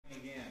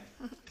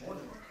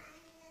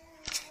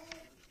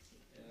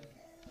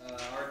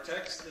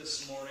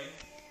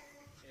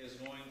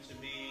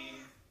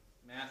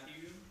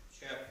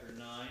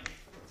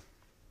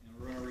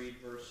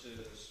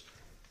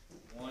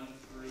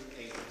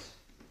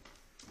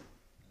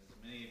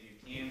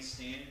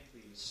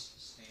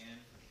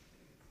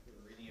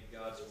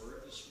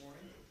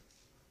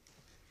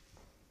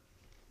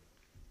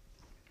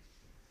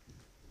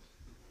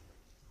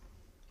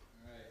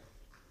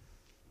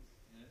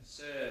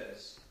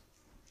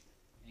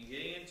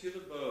into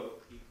the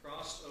boat, he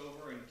crossed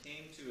over and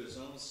came to his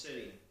own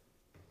city.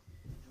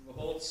 And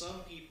behold,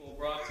 some people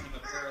brought to him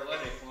a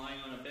paralytic lying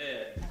on a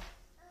bed.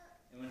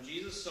 And when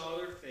Jesus saw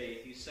their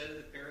faith, he said to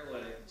the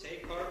paralytic,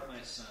 "Take heart,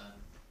 my son,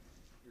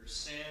 your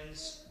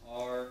sins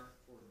are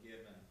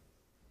forgiven."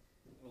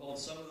 And behold,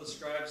 some of the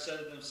scribes said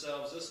to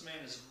themselves, "This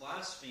man is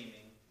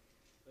blaspheming."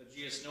 But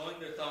Jesus, knowing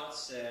their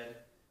thoughts,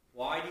 said,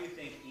 "Why do you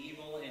think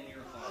evil in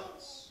your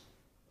hearts?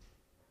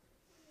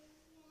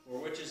 Or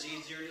which is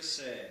easier to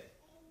say,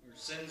 'Your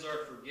sins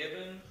are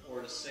forgiven,'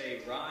 or to say,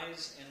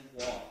 'Rise and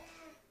walk'?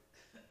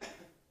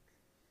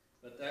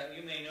 But that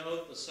you may know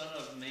that the Son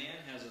of Man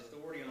has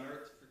authority on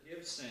earth to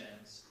forgive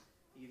sins."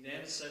 He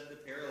then said to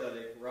the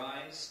paralytic,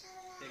 "Rise,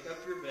 pick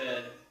up your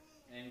bed,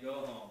 and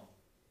go home."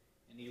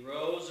 And he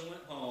rose and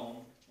went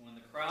home. And when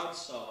the crowd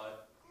saw it,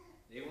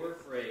 they were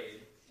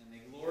afraid, and they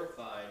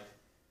glorified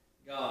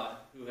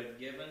God, who had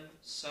given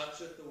such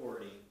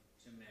authority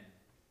to men.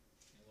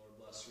 May the Lord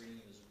bless the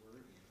reading of his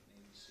word. You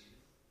may be seated.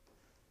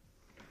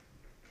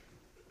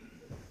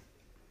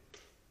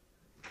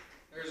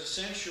 There's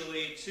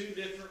essentially two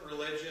different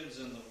religions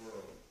in the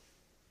world.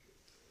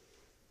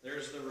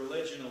 There's the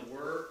religion of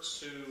works,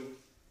 who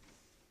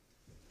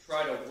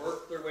try to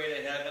work their way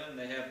to heaven.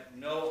 They have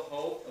no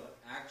hope of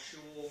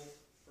actual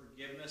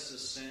forgiveness of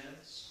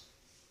sins.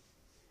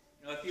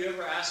 You know, if you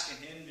ever ask a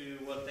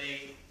Hindu what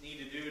they need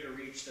to do to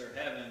reach their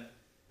heaven,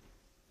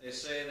 they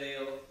say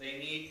they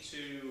need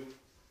to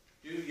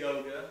do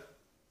yoga.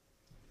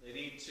 They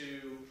need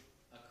to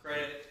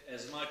accredit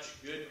as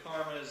much good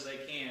karma as they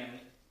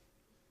can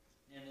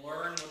and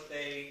learn what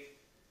they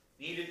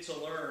needed to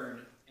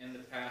learn in the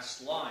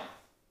past life.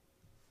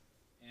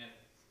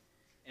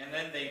 And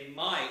then they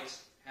might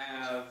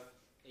have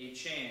a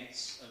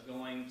chance of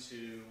going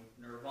to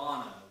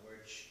nirvana,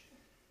 which,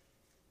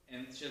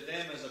 and to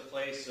them, is a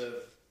place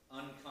of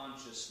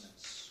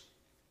unconsciousness.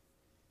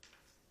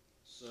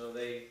 So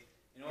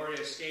in order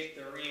to escape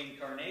the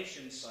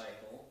reincarnation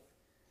cycle,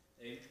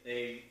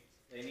 they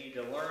need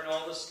to learn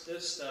all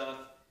this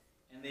stuff,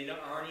 and they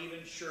aren't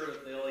even sure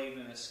that they'll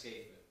even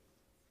escape it.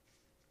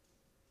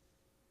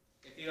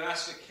 If you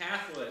ask a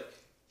Catholic,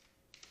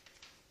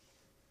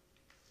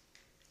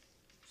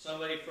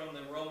 somebody from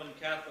the Roman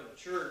Catholic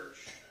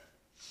Church,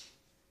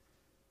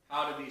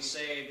 how to be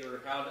saved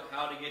or how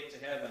to get to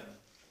heaven,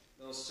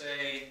 they'll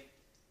say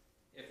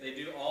if they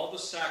do all the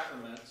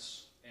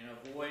sacraments and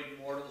avoid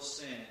mortal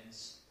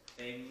sins,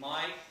 they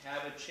might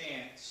have a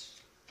chance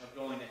of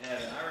going to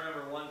heaven. I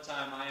remember one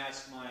time I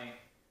asked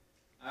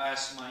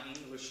my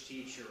English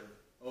teacher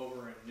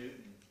over in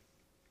Newton.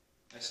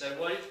 I said,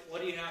 what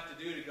do you have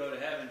to do to go to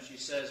heaven? She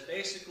says,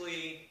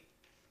 basically,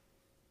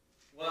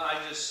 what I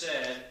just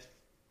said.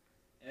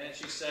 And then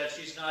she said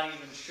she's not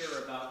even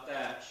sure about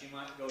that. She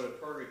might go to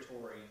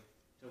purgatory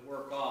to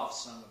work off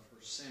some of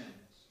her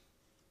sins.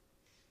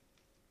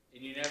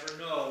 And you never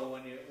know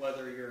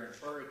whether you're in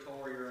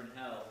purgatory or in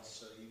hell,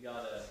 so you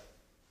got to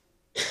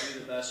do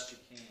the best you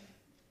can.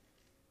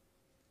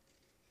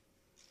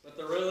 But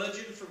the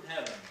religion from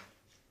heaven,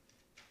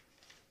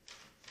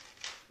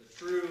 the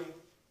true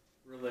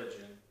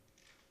religion,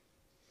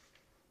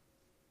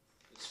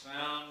 is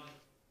found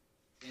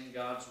in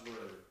God's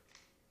Word.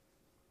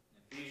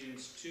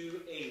 Ephesians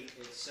 2:8,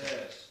 it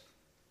says,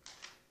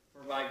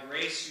 "For by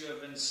grace you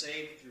have been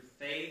saved through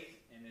faith,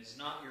 and it is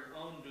not your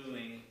own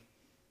doing.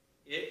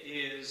 It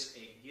is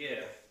a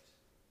gift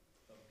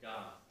of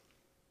God."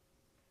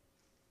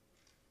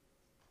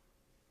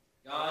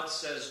 God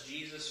says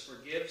Jesus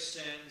forgives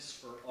sins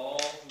for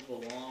all who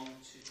belong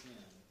to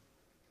Him.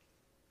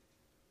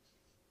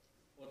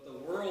 What the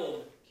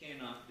world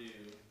cannot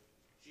do,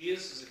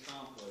 Jesus has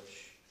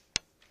accomplished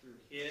through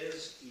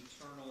His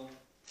eternal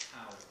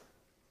power.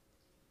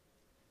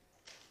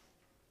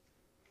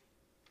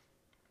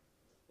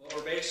 What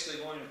we're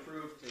basically going to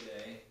prove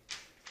today,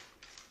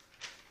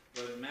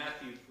 what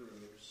Matthew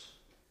proves,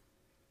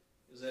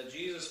 is that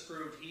Jesus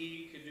proved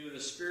He could do the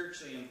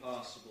spiritually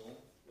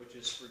impossible, which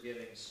is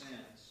forgiving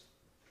sins,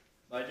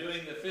 by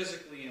doing the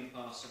physically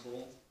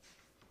impossible,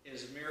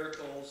 His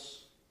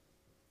miracles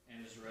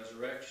and His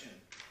resurrection.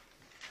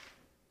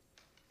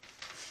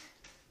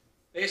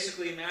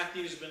 Basically,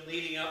 Matthew's been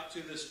leading up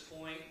to this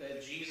point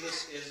that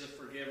Jesus is the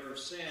forgiver of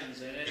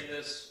sins, and in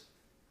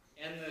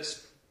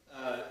this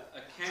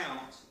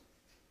account,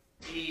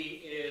 He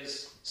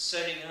is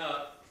setting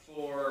up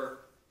for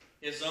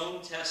His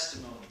own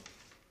testimony.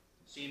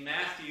 See,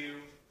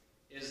 Matthew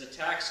is the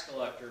tax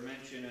collector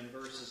mentioned in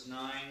verses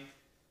 9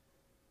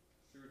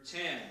 through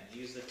 10.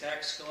 He's the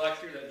tax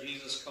collector that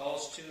Jesus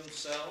calls to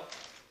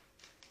Himself.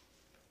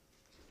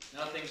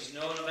 Nothing's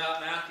known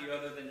about Matthew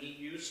other than he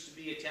used to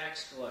be a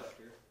tax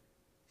collector.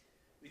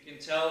 We can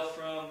tell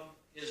from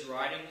his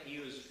writing that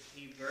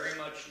he very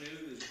much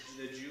knew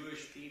the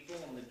Jewish people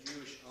and the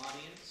Jewish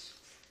audience.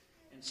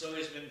 And so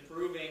he's been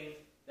proving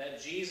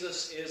that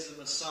Jesus is the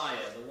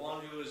Messiah, the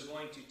one who is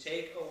going to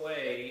take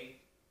away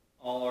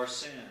all our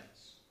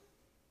sins.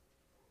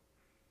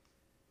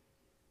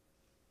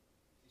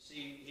 You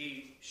see,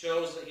 he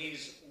shows that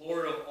He's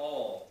Lord of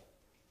all.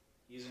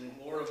 He's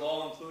Lord of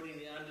all, including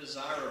the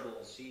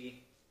undesirables.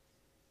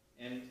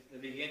 In the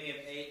beginning of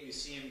 8, we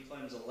see him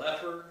cleanse a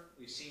leper.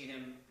 We see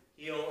him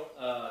heal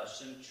a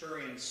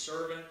centurion's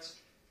servant.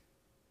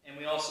 And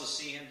we also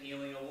see him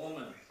healing a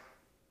woman.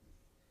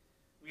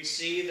 We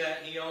see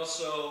that he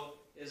also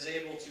is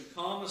able to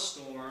calm a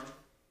storm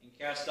and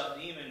cast out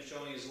demons,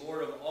 showing he's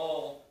Lord of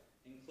all,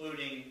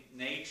 including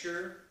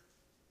nature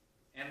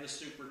and the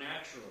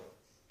supernatural.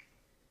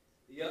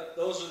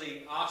 Those are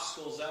the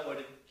obstacles that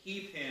would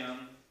keep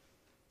him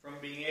from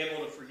being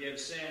able to forgive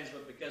sins,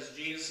 but because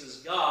Jesus is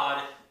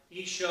God,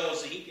 he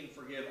shows that he can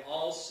forgive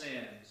all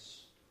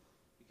sins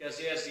because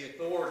he has the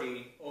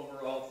authority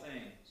over all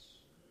things.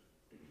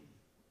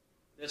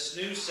 This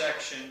new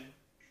section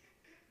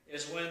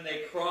is when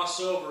they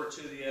cross over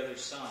to the other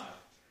side.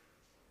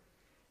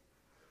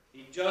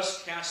 He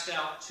just cast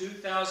out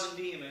 2,000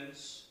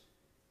 demons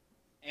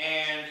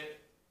and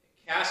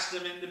cast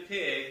them into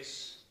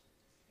pigs,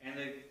 and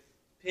the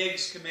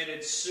pigs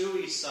committed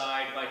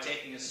suicide by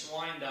taking a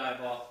swine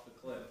dive off the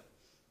cliff.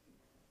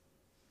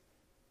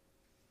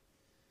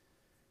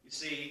 You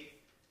see,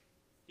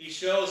 he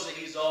shows that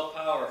he's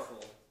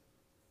all-powerful.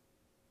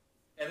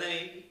 And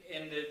then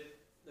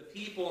the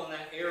people in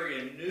that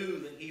area knew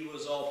that he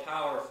was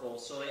all-powerful,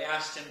 so they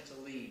asked him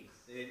to leave.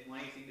 They didn't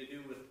want anything to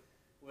do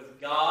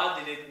with God.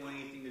 They didn't want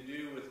anything to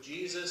do with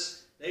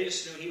Jesus. They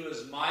just knew he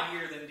was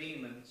mightier than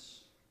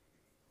demons.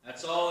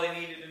 That's all they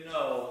needed to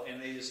know,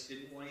 and they just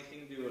didn't want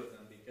anything to do with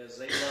him because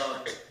they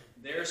loved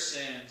their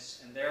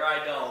sins and their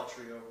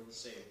idolatry over the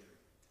Savior.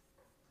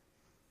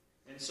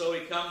 And so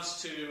he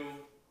comes to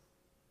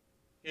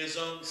his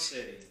own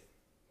city.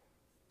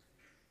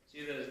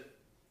 See,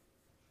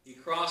 he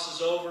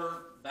crosses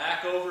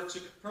back over to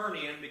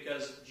Capernaum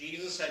because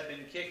Jesus had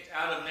been kicked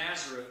out of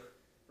Nazareth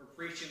for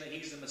preaching that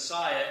he's the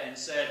Messiah and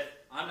said,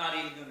 I'm not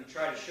even going to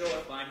try to show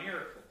it by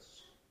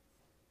miracles.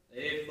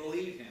 They didn't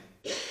believe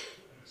him.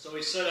 So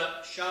he set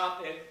up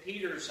shop at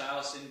Peter's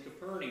house in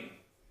Capernaum.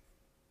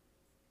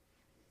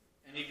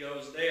 And he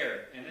goes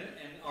there. And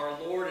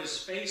our Lord is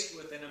faced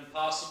with an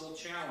impossible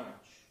challenge.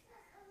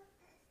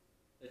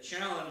 The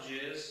challenge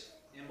is,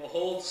 and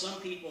behold,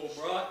 some people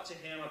brought to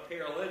him a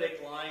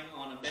paralytic lying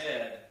on a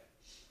bed.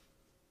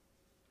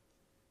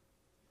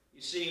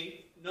 You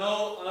see,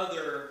 no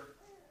other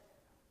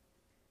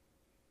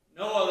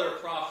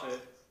prophet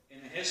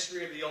in the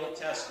history of the Old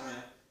Testament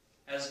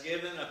has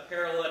given a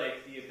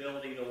paralytic the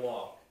ability to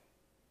walk.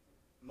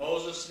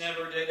 Moses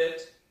never did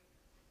it.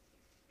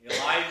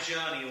 Elijah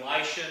and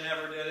Elisha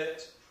never did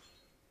it.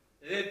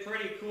 They did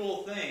pretty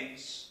cool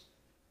things,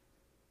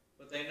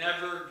 but they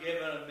never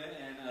given a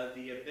man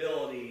the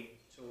ability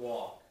to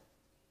walk.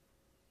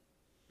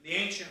 The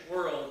ancient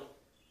world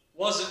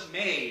wasn't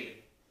made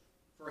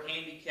for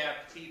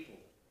handicapped people.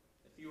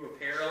 If you were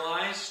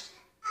paralyzed,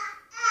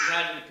 you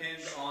had to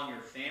depend on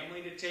your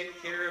family to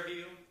take care of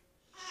you.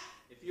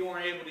 If you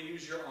weren't able to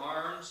use your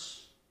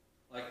arms,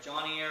 like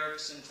Johnny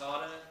Erickson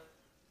taught it,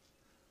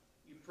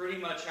 you pretty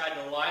much had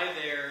to lie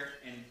there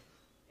and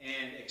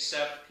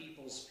accept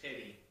people's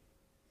pity.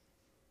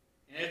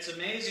 And it's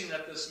amazing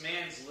that this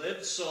man's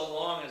lived so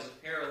long as a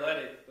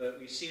paralytic, but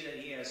we see that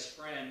he has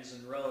friends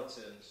and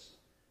relatives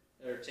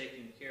that are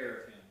taking care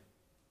of him.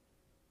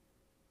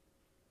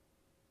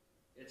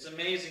 It's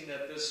amazing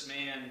that this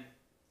man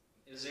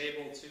has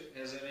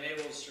been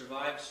able to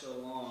survive so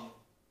long.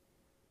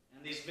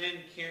 And these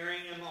men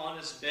carrying him on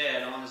his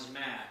bed, on his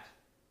mat,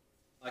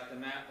 like the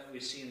mat that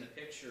we see in the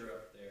picture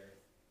up there.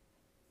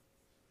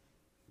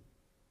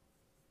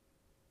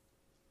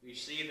 We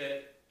see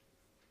that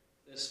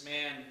this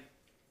man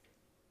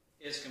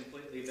is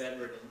completely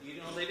bedridden. You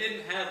know, they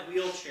didn't have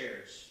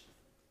wheelchairs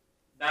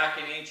back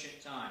in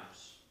ancient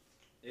times.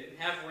 They didn't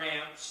have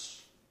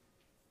ramps.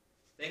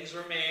 Things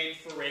were made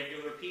for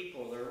regular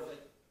people.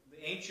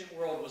 The ancient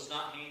world was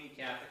not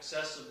handicap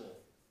accessible.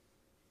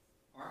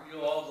 Aren't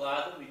you all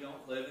glad that we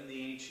don't live in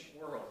the ancient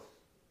world?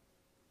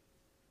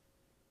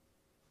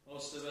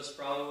 Most of us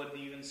probably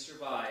wouldn't even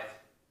survive.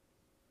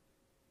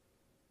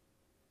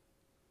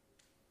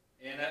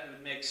 And that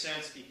would make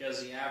sense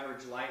because the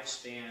average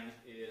lifespan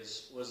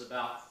was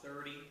about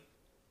 30.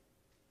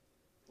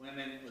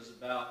 Women, it was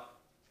about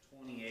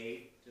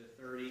 28 to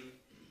 30.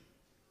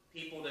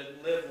 People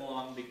didn't live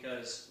long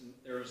because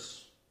there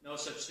was no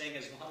such thing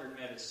as modern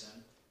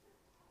medicine.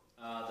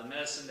 The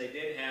medicine they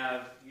did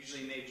have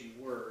usually made you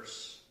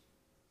worse.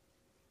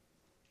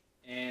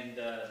 And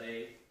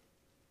they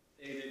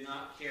did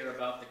not care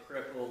about the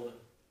crippled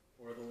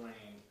or the lame.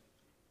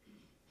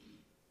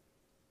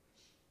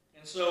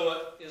 And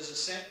so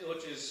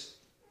which is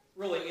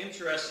really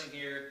interesting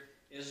here,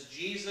 is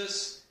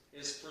Jesus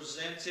is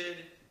presented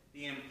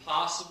the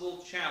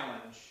impossible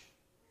challenge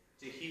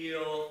to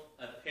heal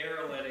a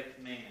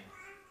paralytic man.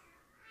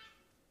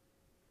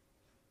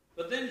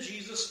 But then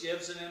Jesus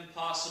gives an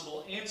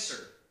impossible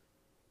answer.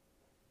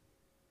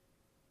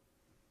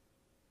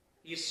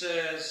 He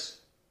says,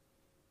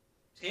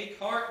 "Take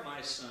heart,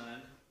 my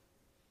son,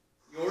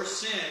 your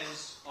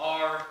sins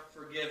are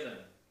forgiven."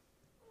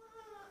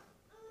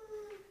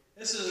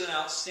 This is an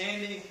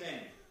outstanding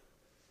thing.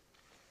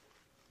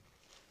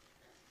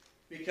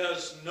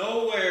 Because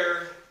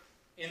nowhere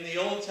in the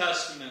Old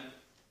Testament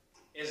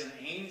is an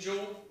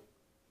angel,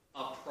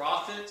 a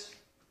prophet,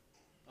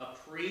 a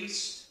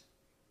priest.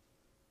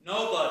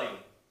 Nobody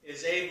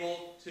is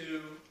able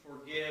to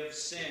forgive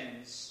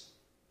sins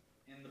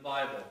in the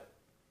Bible.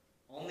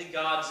 Only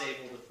God's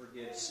able to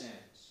forgive sins.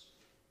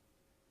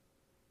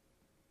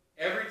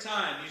 Every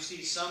time you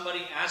see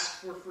somebody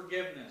ask for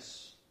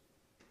forgiveness,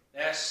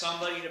 they ask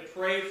somebody to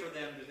pray for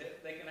them so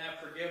that they can have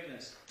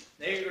forgiveness.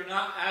 They are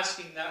not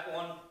asking that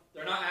one.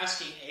 They're not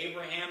asking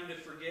Abraham to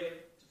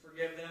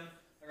forgive them.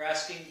 They're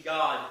asking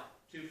God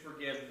to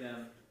forgive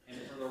them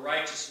and for the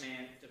righteous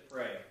man to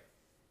pray.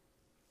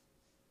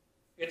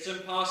 It's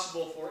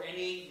impossible for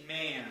any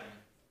man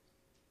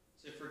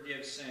to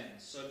forgive sins.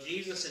 So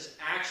Jesus is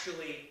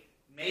actually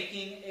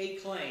making a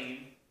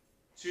claim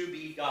to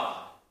be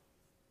God.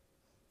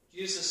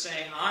 Jesus is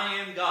saying, I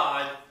am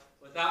God,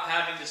 without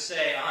having to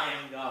say, I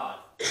am God.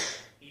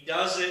 He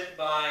does it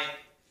by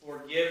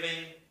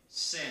forgiving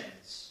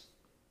sins.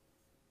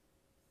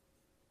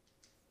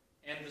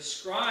 And the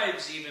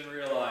scribes even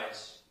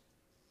realize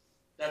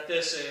that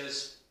this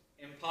is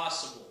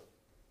impossible.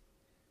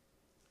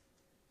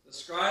 The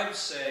scribes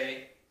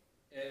say,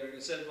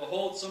 it said,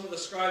 behold, some of the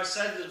scribes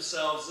said to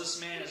themselves,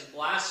 this man is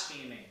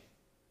blaspheming.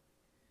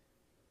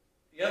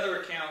 The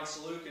other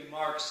accounts, Luke and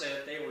Mark,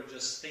 said they were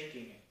just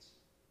thinking it.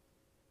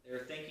 They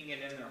were thinking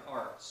it in their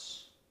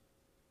hearts.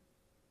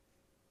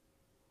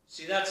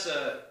 See, the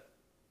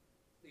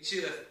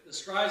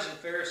scribes and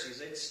Pharisees,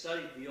 they'd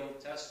studied the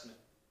Old Testament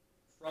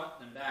front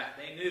and back.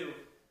 They knew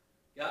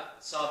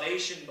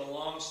salvation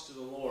belongs to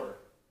the Lord.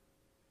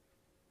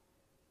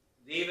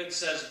 David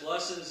says,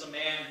 blessed is a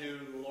man who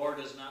the Lord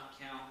does not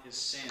count his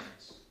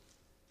sins.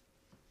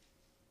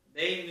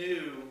 They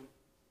knew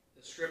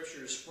the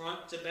Scriptures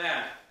front to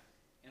back,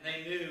 and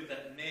they knew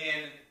that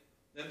men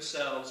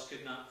themselves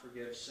could not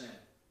forgive sin.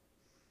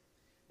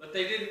 But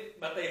they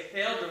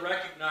failed to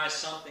recognize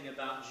something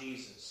about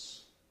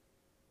Jesus.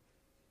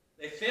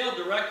 They failed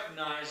to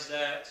recognize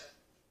that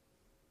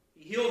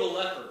he healed a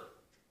leper.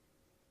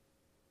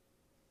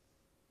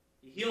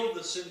 He healed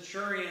the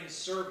centurion's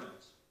servant.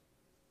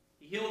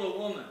 He healed a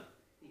woman.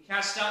 He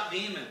cast out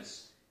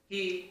demons.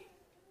 He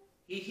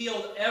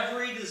healed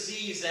every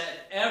disease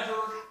that ever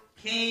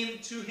came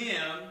to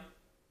him,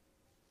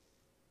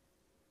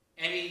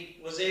 and he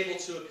was able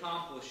to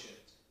accomplish it.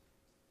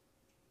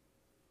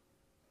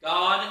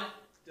 God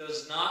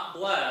does not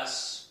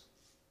bless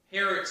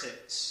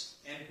heretics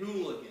and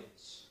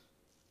hooligans.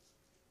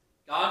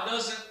 God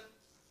doesn't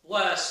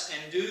bless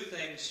and do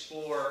things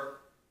for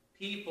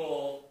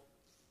people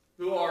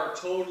who are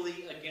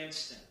totally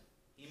against him.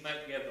 He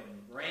might give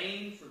them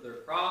rain for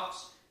their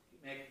crops.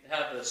 He may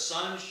have the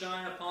sun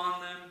shine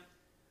upon them.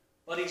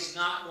 But he's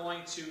not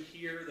going to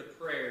hear the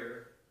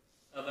prayer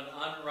of an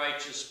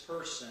unrighteous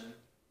person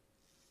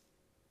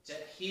to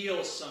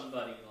heal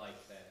somebody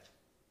like that.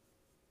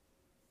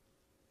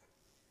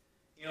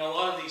 You know, a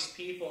lot of these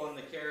people in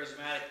the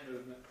charismatic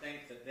movement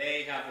think that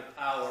they have the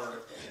power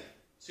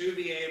to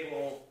be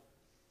able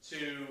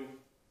to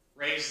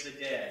raise the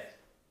dead.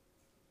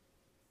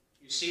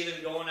 You see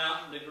them going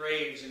out into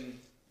graves and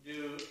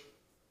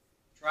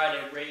try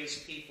to raise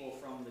people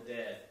from the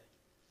dead.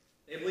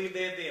 They believe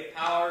they have the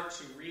power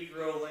to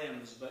regrow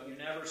limbs, but you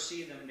never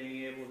see them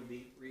being able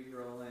to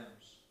regrow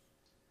limbs.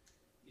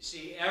 You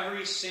see,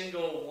 every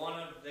single one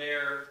of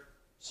their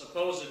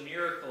supposed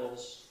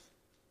miracles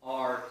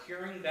are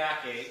curing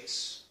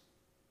backaches,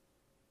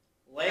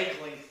 leg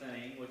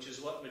lengthening, which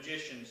is what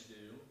magicians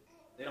do.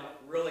 They don't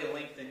really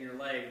lengthen your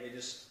leg, they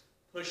just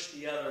push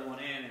the other one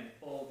in and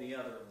pull the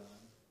other one.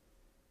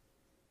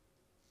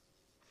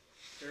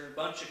 They're a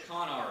bunch of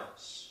con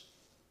artists.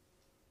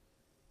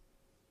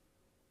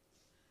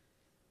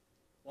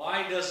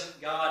 Why doesn't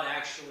God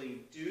actually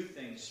do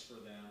things for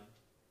them?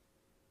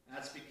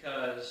 That's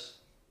because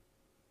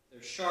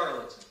they're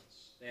charlatans.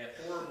 They have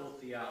horrible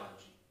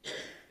theology.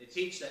 They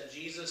teach that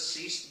Jesus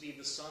ceased to be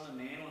the Son of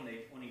Man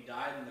when he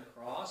died on the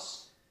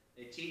cross.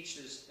 They teach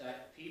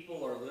that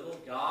people are little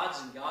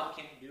gods and God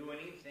can't do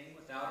anything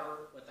without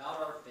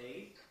our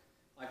faith.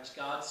 Like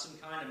God's some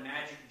kind of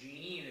magic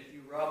genie, and if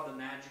you rub the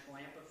magic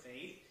lamp of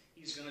faith,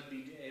 he's going to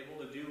be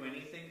able to do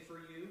anything for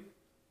you.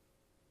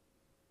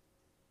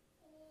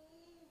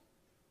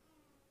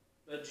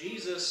 But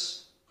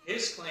Jesus,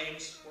 his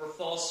claims were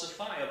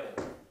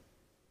falsifiable.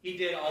 He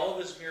did all of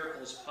his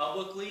miracles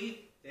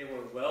publicly. They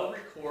were well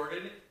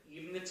recorded.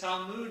 Even the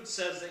Talmud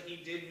says that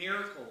he did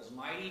miracles,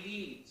 mighty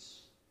deeds.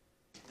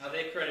 Now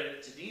they credit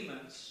it to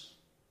demons.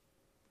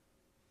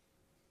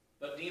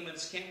 But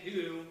demons can't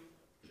do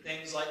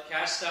things like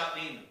cast out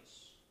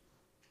demons.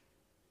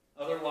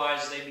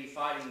 Otherwise, they'd be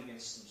fighting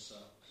against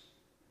themselves.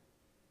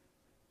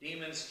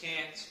 Demons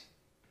can't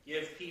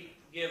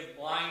give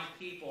blind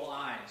people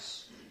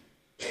eyes.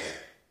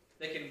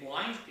 They can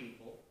blind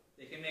people.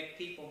 They can make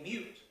people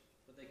mute.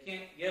 But they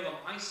can't give them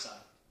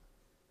eyesight.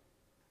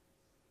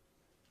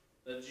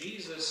 But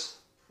Jesus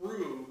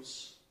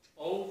proves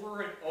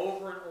over and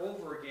over and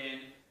over again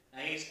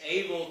that he's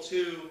able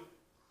to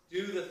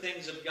do the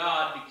things of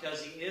God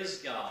because he is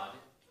God.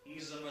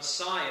 He's the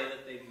Messiah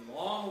that they've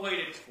long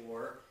waited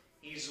for.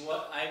 He's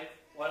what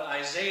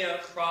Isaiah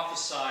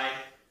prophesied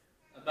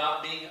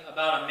about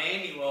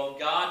Emmanuel,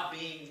 God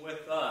being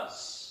with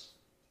us.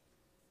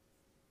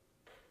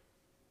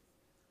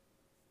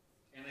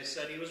 And they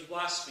said he was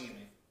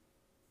blaspheming.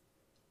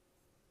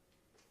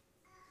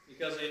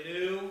 Because they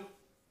knew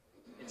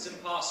it's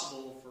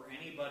impossible for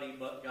anybody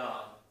but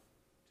God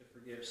to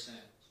forgive sins.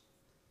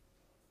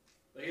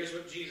 But here's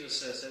what Jesus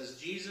says. As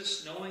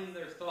Jesus, knowing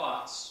their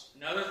thoughts,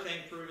 another thing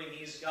proving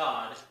he's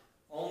God,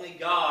 only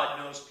God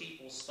knows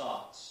people's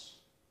thoughts.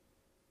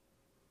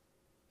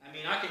 I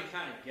mean, I can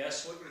kind of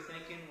guess what you're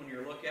thinking when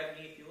you look at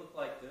me. If you look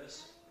like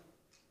this,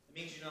 it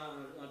means you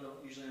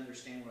don't usually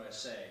understand what I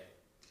say.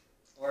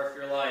 Or if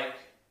you're like,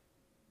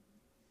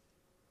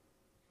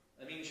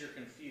 that means you're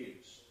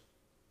confused.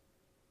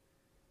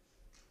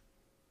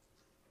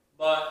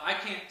 But I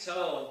can't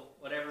tell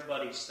what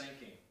everybody's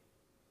thinking.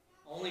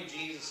 Only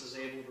Jesus is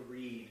able to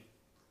read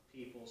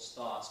people's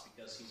thoughts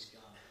because he's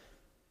God.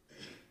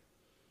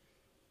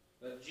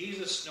 But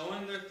Jesus,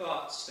 knowing their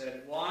thoughts,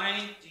 said,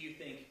 "Why do you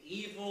think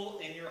evil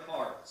in your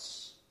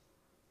hearts?"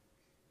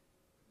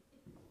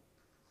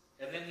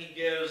 And then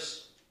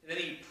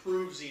he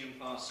proves the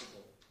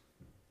impossible.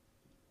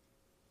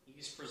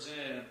 He's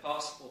presented an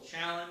impossible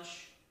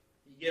challenge.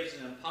 He gives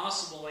an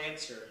impossible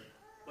answer,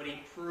 but he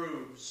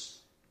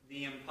proves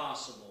the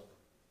impossible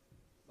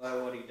by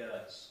what he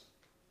does.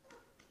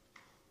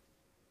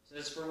 It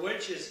says, "For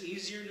which is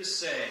easier to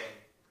say,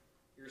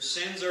 your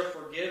sins are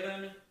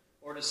forgiven,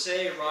 or to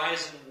say,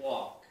 rise and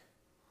walk?"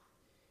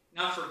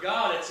 Now for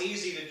God, it's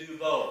easy to do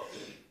both.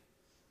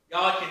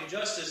 God can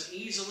just as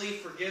easily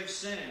forgive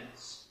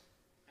sins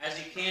as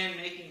he can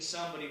making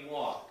somebody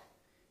walk.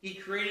 He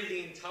created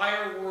the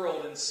entire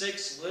world in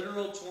 6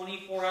 literal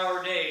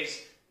 24-hour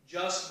days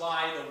just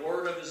by the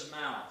word of his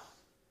mouth.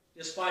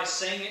 Just by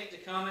saying it to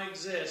come and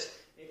exist,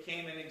 it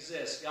came and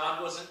exists.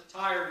 God wasn't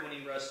tired when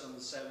he rested on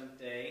the 7th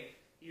day.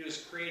 He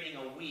was creating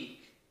a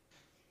week.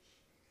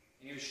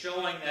 And he was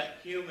showing that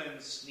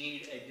humans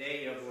need a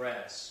day of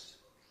rest.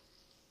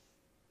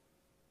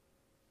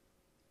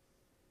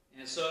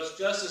 And so it's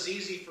just as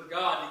easy for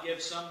God to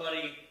give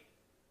somebody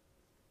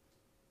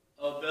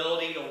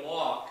ability to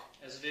walk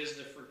as it is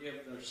to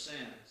forgive their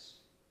sins.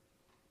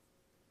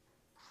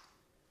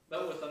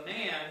 But with a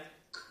man,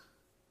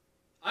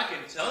 I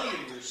can tell you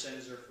your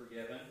sins are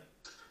forgiven.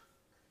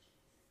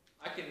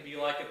 I can be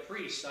like a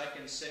priest. I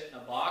can sit in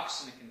a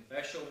box in a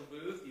confessional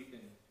booth. You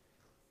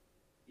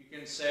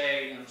can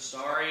say, "I'm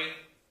sorry,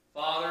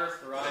 Father,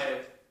 for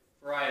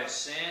I have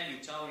sinned."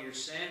 You tell me your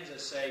sins. I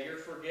say, "You're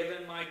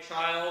forgiven, my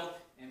child,"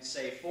 and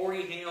say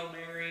 40 Hail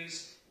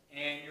Marys,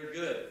 and you're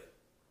good.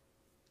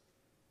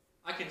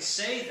 I can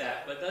say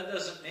that, but that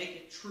doesn't make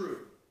it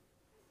true.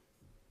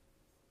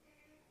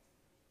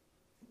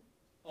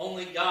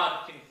 Only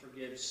God can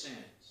forgive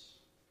sins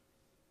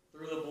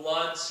through the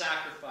blood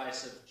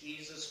sacrifice of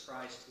Jesus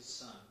Christ, his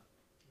Son.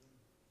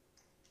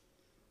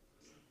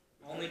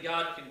 Only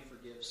God can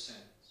forgive sins.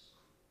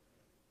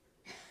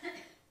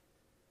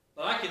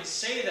 But I can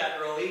say that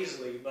real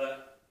easily,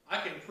 but I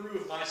can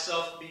prove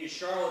myself to be a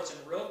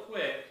charlatan real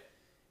quick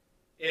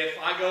if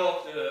I go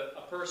up to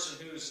a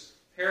person who's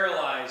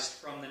paralyzed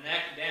from the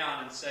neck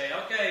down and say,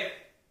 "Okay,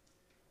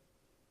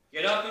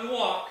 get up and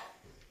walk."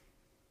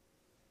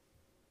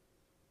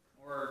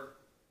 Or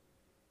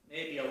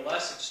maybe a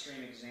less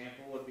extreme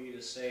example would be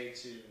to say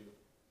to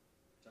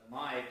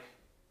Mike,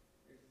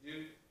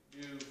 do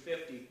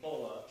 50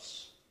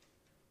 pull-ups.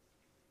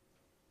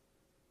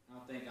 I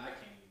don't think I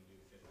can even do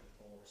 50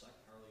 pull-ups. I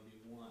can hardly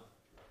do one.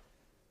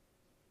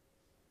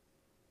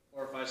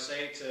 Or if I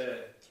say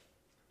to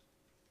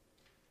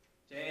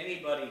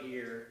anybody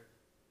here,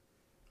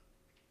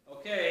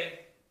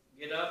 "Okay,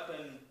 get up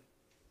and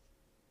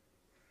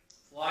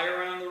fly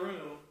around the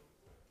room,"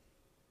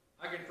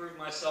 I can prove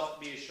myself to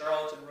be a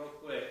charlatan real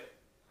quick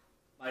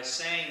by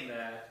saying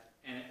that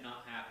and it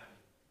not happening.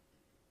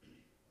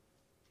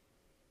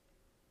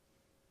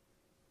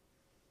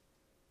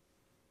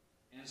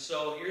 And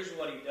so here's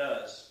what he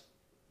does.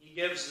 He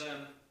gives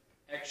them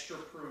extra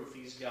proof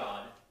he's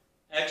God.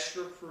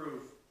 Extra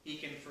proof he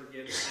can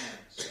forgive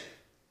sins.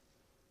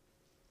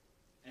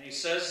 And he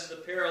says to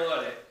the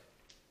paralytic,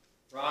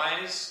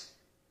 "Rise,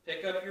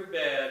 pick up your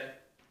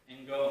bed,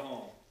 and go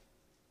home."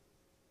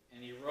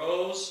 And he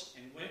rose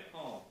and went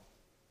home.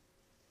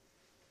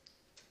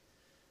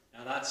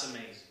 Now that's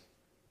amazing.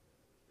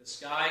 This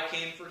guy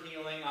came for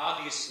healing,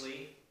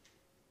 obviously.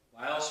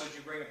 Why else would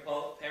you bring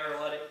a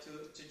paralytic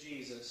to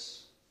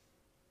Jesus?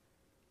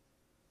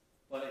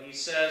 But he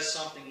says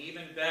something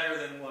even better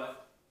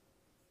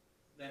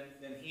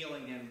than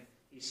healing him.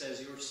 He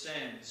says, "Your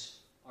sins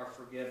are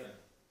forgiven."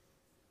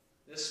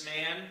 This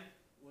man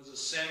was a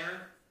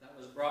sinner that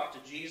was brought to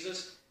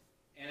Jesus.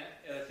 And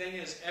the thing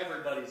is,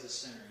 everybody's a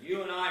sinner.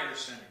 You and I are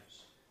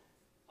sinners.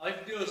 All you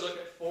have to do is look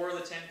at 4 of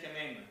the 10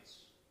 Commandments.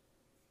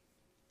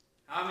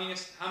 How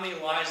many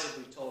lies have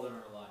we told in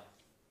our life?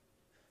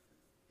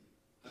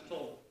 I've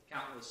told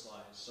countless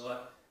lies, so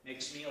that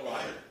makes me a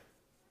liar.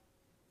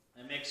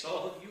 That makes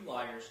all of you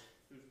liars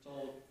who've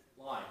told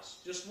lies.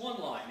 Just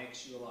one lie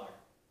makes you a liar,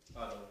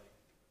 by the way.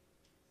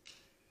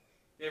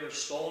 If you ever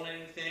stolen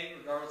anything,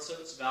 regardless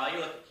of its value,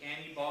 like a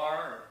candy bar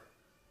or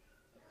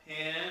a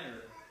pen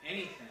or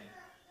anything,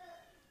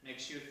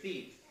 makes you a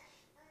thief.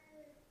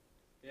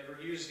 If you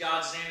ever used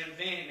God's name in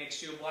vain, it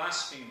makes you a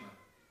blasphemer.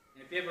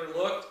 And if you ever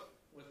looked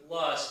with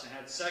lust and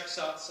had sex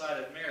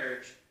outside of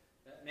marriage,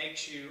 that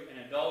makes you an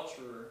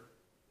adulterer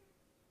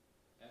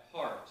at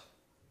heart.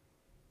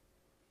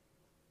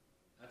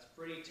 That's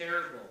pretty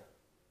terrible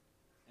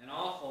and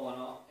awful,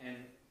 and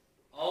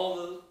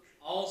all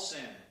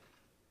sin.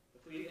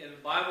 And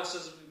the Bible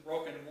says if we've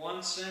broken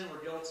one sin,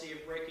 we're guilty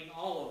of breaking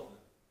all of them.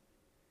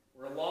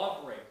 We're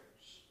lawbreakers.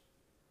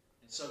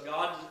 And so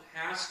God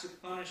has to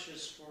punish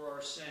us for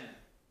our sin.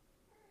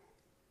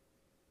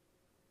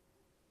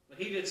 But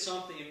He did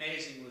something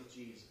amazing with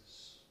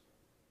Jesus.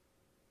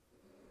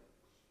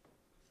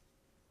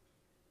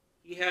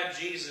 He had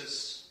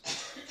Jesus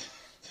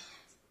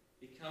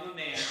become a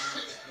man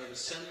with a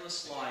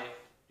sinless life,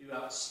 do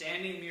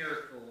outstanding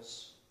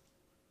miracles,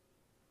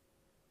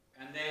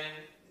 and then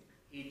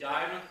He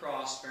died on a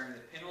cross bearing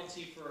the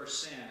penalty for our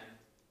sin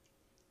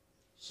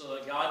so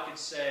that God could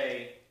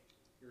say,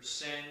 your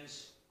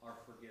sins are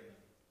forgiven.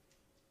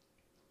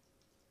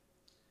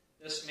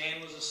 This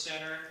man was a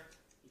sinner.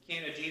 He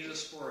came to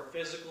Jesus for a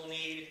physical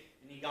need,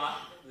 and he got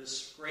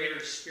this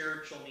greater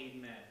spiritual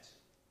need met.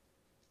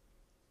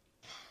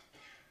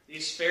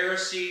 These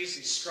Pharisees,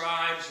 these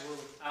scribes, were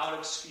without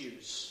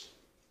excuse.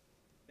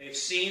 They've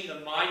seen the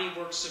mighty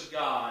works of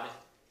God,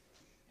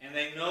 and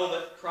they know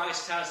that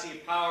Christ has the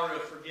power to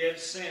forgive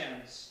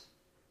sins.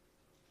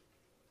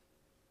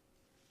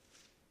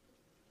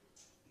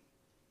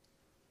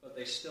 But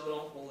they still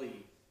don't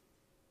believe.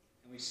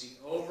 And we see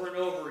over and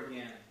over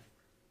again.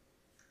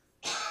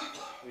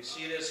 We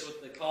see this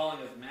with the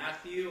calling of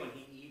Matthew, and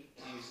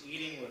he's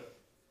eating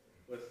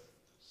with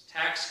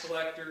tax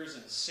collectors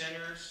and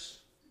sinners.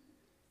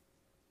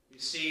 We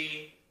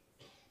see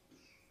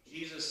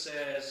Jesus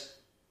says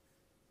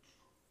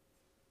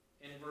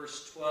in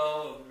verse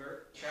 12 of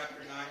chapter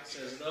 9, it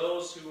says,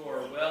 those who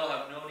are well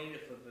have no need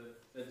of a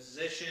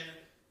physician,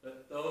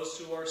 but those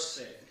who are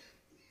sick.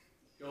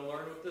 Go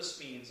learn what this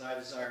means. I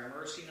desire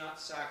mercy, not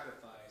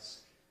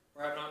sacrifice.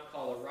 For I have not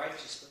called the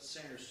righteous, but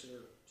sinners to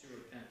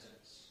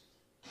repentance.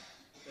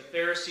 The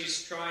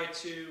Pharisees and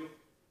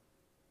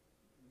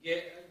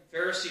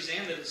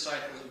the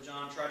disciples of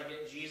John try to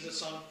get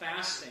Jesus on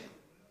fasting,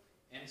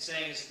 and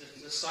saying the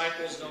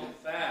disciples don't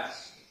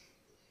fast.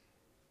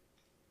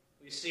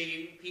 We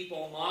see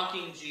people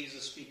mocking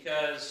Jesus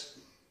because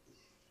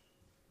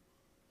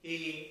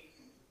He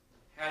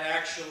had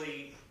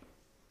actually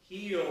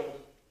healed.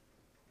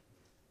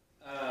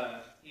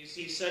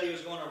 He said He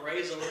was going to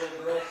raise a little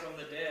girl from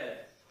the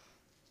dead.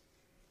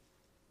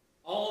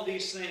 All of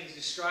these things,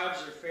 the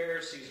scribes or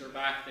Pharisees are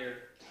back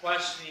there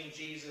questioning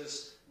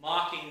Jesus,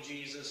 mocking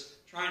Jesus,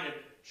 trying to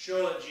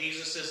show that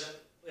Jesus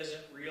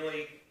isn't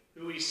really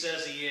who He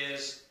says He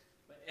is.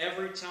 But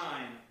every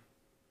time,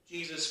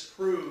 Jesus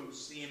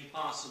proves the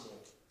impossible,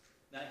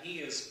 that He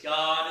is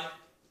God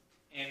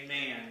and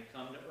man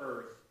come to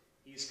earth.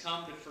 He's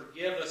come to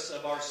forgive us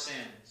of our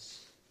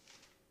sins.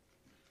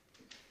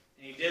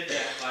 And He did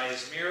that by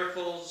His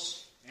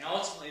miracles and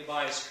ultimately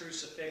by His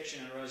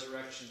crucifixion and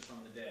resurrection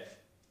from the dead.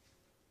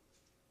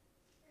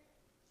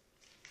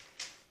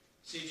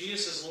 See,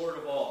 Jesus is Lord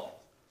of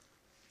all.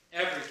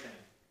 Everything.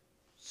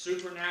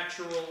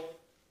 Supernatural,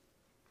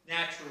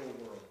 natural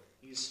world.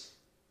 He's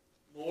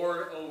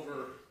Lord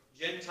over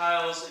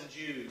Gentiles and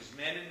Jews,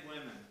 men and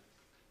women.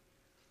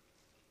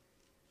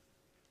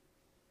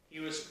 He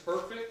was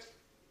perfect.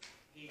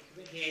 He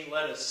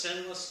led a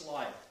sinless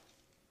life.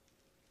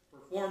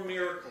 Performed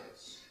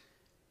miracles.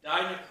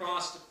 Died on a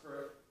cross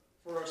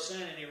for our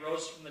sin, and He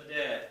rose from the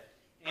dead.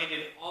 And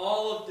did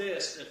all of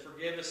this to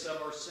forgive us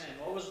of our sin.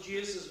 What was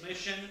Jesus'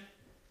 mission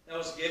that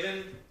was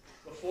given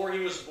before He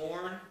was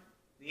born?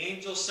 The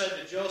angel said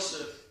to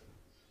Joseph,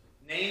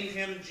 name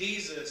Him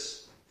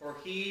Jesus, for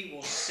He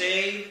will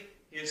save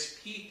His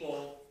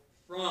people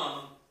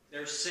from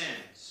their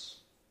sins.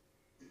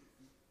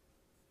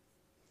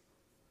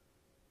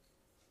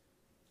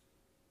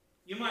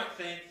 You might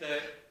think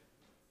that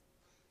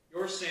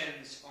your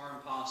sins are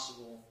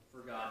impossible for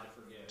God to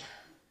forgive.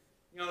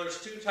 You know,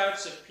 there's two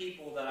types of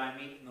people that I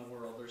meet in the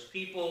world. There's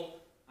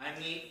people I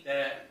meet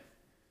that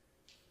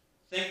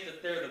think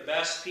that they're the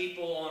best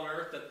people on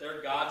earth, that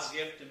they're God's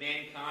gift to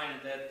mankind,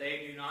 and that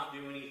they do not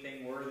do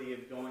anything worthy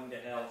of going to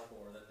hell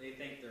for. That they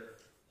think they're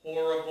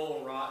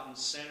horrible, rotten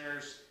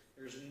sinners.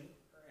 There's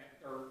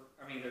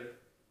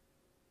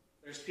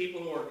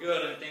people who are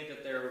good and think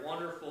that they're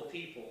wonderful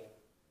people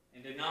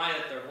and deny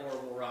that they're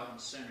horrible, rotten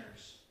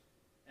sinners.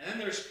 And then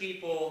there's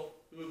people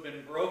who have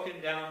been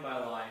broken down by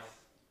life,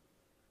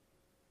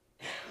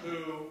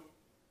 who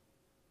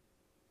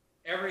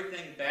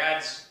everything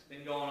bad's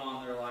been going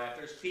on in their life.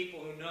 There's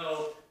people who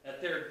know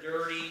that they're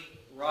dirty,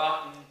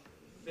 rotten,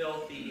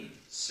 filthy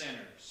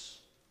sinners.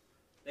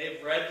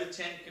 They've read the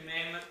Ten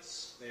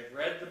Commandments. They've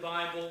read the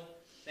Bible.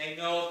 They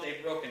know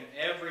they've broken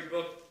every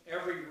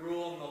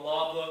rule in the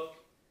law book.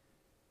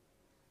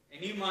 And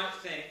And you might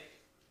think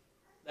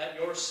that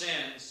your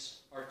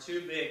sins are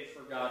too big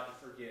for God to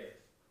forgive.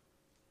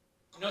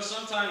 You know,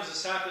 sometimes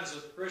this happens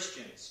with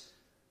Christians.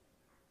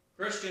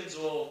 Christians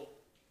will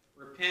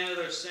repent of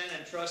their sin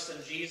and trust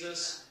in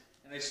Jesus,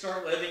 and they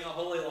start living a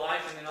holy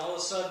life, and then all of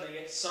a sudden they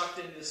get sucked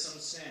into some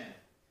sin,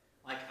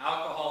 like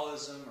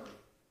alcoholism or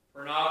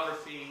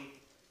pornography,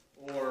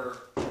 or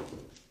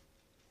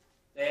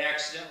they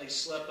accidentally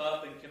slip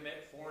up and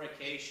commit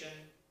fornication.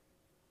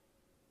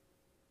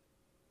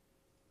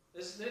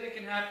 It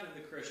can happen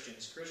to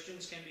Christians.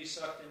 Christians can be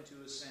sucked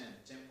into a sin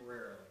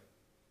temporarily.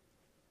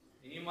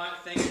 And you might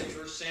think that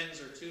your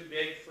sins are too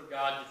big for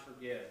God to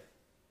forgive.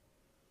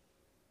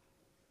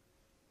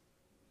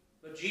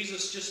 But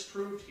Jesus just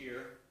proved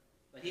here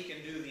that He can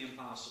do the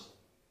impossible.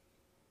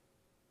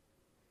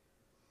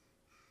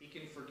 He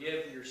can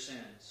forgive your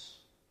sins.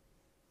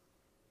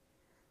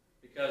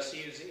 Because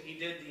He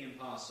did the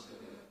impossible.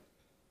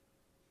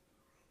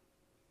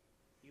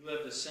 He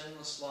lived a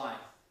sinless life.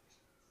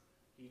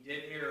 He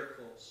did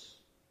miracles.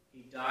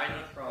 He died on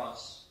a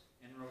cross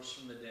and rose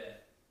from the dead.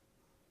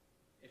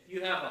 If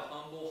you have a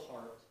humble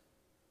heart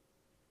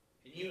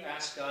and you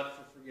ask God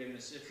for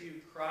forgiveness, if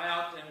you cry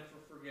out to Him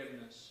for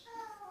forgiveness,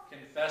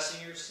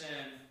 confessing your sin,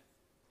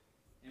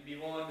 and be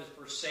willing to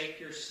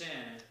forsake your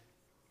sin,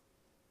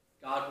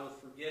 God will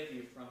forgive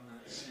you from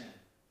that sin.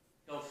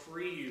 He'll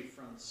free you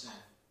from sin.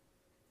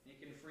 He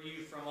can free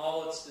you from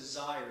all its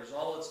desires,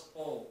 all its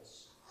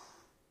pulls.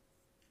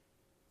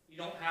 You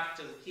don't have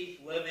to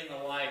keep living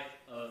a life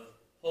of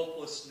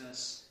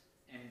hopelessness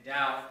and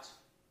doubt.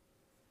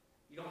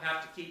 You don't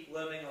have to keep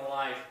living a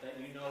life that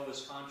you know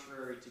is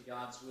contrary to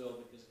God's will,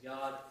 because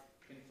God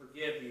can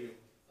forgive you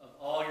of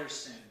all your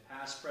sin,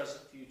 past, present,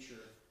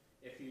 future,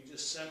 if you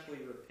just simply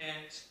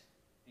repent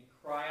and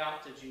cry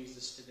out to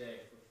Jesus today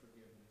for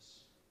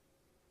forgiveness.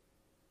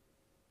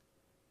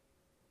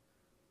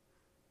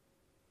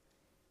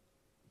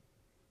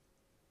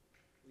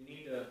 We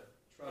need to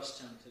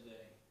trust Him today.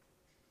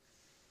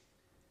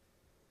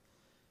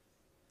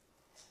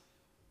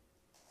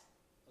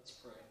 Let's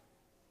pray.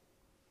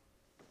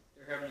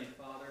 Dear Heavenly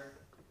Father,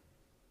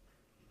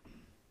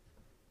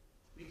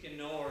 we can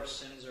know our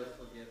sins are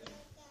forgiven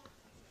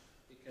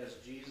because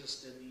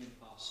Jesus did the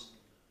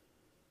impossible.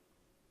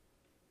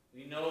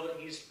 We know that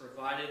He's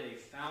provided a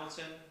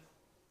fountain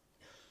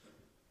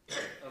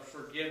of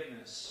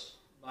forgiveness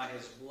by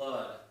His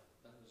blood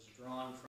that was drawn from